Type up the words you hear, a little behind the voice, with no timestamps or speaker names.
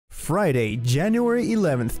Friday, January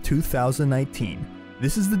 11th, 2019.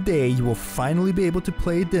 This is the day you will finally be able to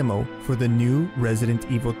play a demo for the new Resident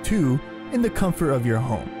Evil 2 in the comfort of your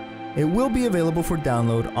home. It will be available for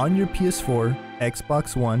download on your PS4,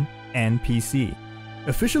 Xbox One, and PC.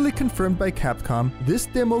 Officially confirmed by Capcom, this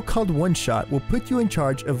demo called One Shot will put you in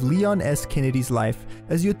charge of Leon S. Kennedy's life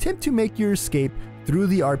as you attempt to make your escape through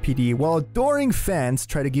the RPD while adoring fans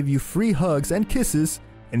try to give you free hugs and kisses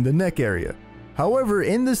in the neck area. However,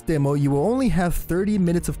 in this demo, you will only have 30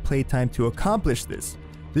 minutes of playtime to accomplish this.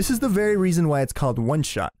 This is the very reason why it's called One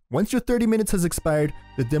Shot. Once your 30 minutes has expired,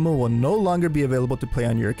 the demo will no longer be available to play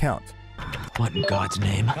on your account. What in God's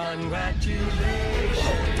name? Congratulations.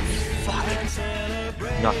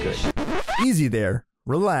 Fuck. Not good. Easy there,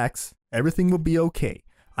 relax, everything will be okay.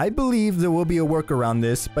 I believe there will be a workaround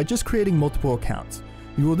this by just creating multiple accounts.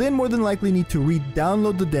 You will then more than likely need to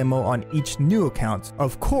re-download the demo on each new account.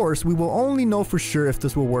 Of course, we will only know for sure if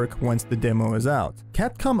this will work once the demo is out.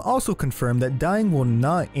 Capcom also confirmed that dying will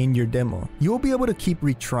not end your demo. You will be able to keep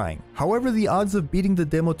retrying. However, the odds of beating the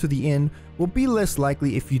demo to the end will be less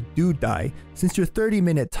likely if you do die, since your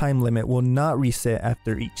 30-minute time limit will not reset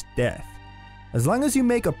after each death. As long as you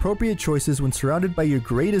make appropriate choices when surrounded by your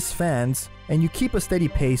greatest fans, and you keep a steady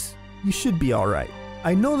pace, you should be alright.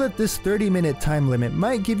 I know that this 30-minute time limit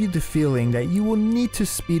might give you the feeling that you will need to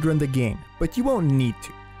speedrun the game, but you won't need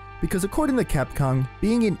to. Because according to Capcom,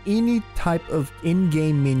 being in any type of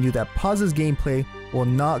in-game menu that pauses gameplay will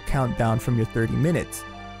not count down from your 30 minutes.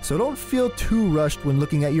 So don't feel too rushed when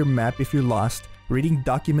looking at your map if you're lost, reading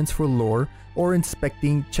documents for lore, or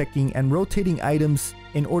inspecting, checking, and rotating items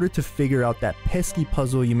in order to figure out that pesky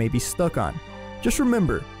puzzle you may be stuck on. Just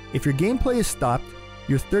remember, if your gameplay is stopped,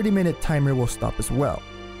 your 30-minute timer will stop as well.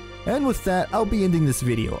 And with that, I'll be ending this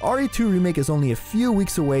video. RE2 Remake is only a few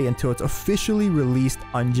weeks away until it's officially released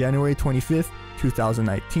on January 25th,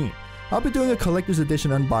 2019. I'll be doing a collector's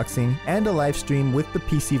edition unboxing and a live stream with the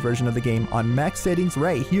PC version of the game on max settings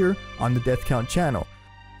right here on the Death Count channel.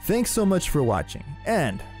 Thanks so much for watching,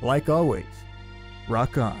 and like always,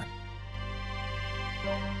 rock on.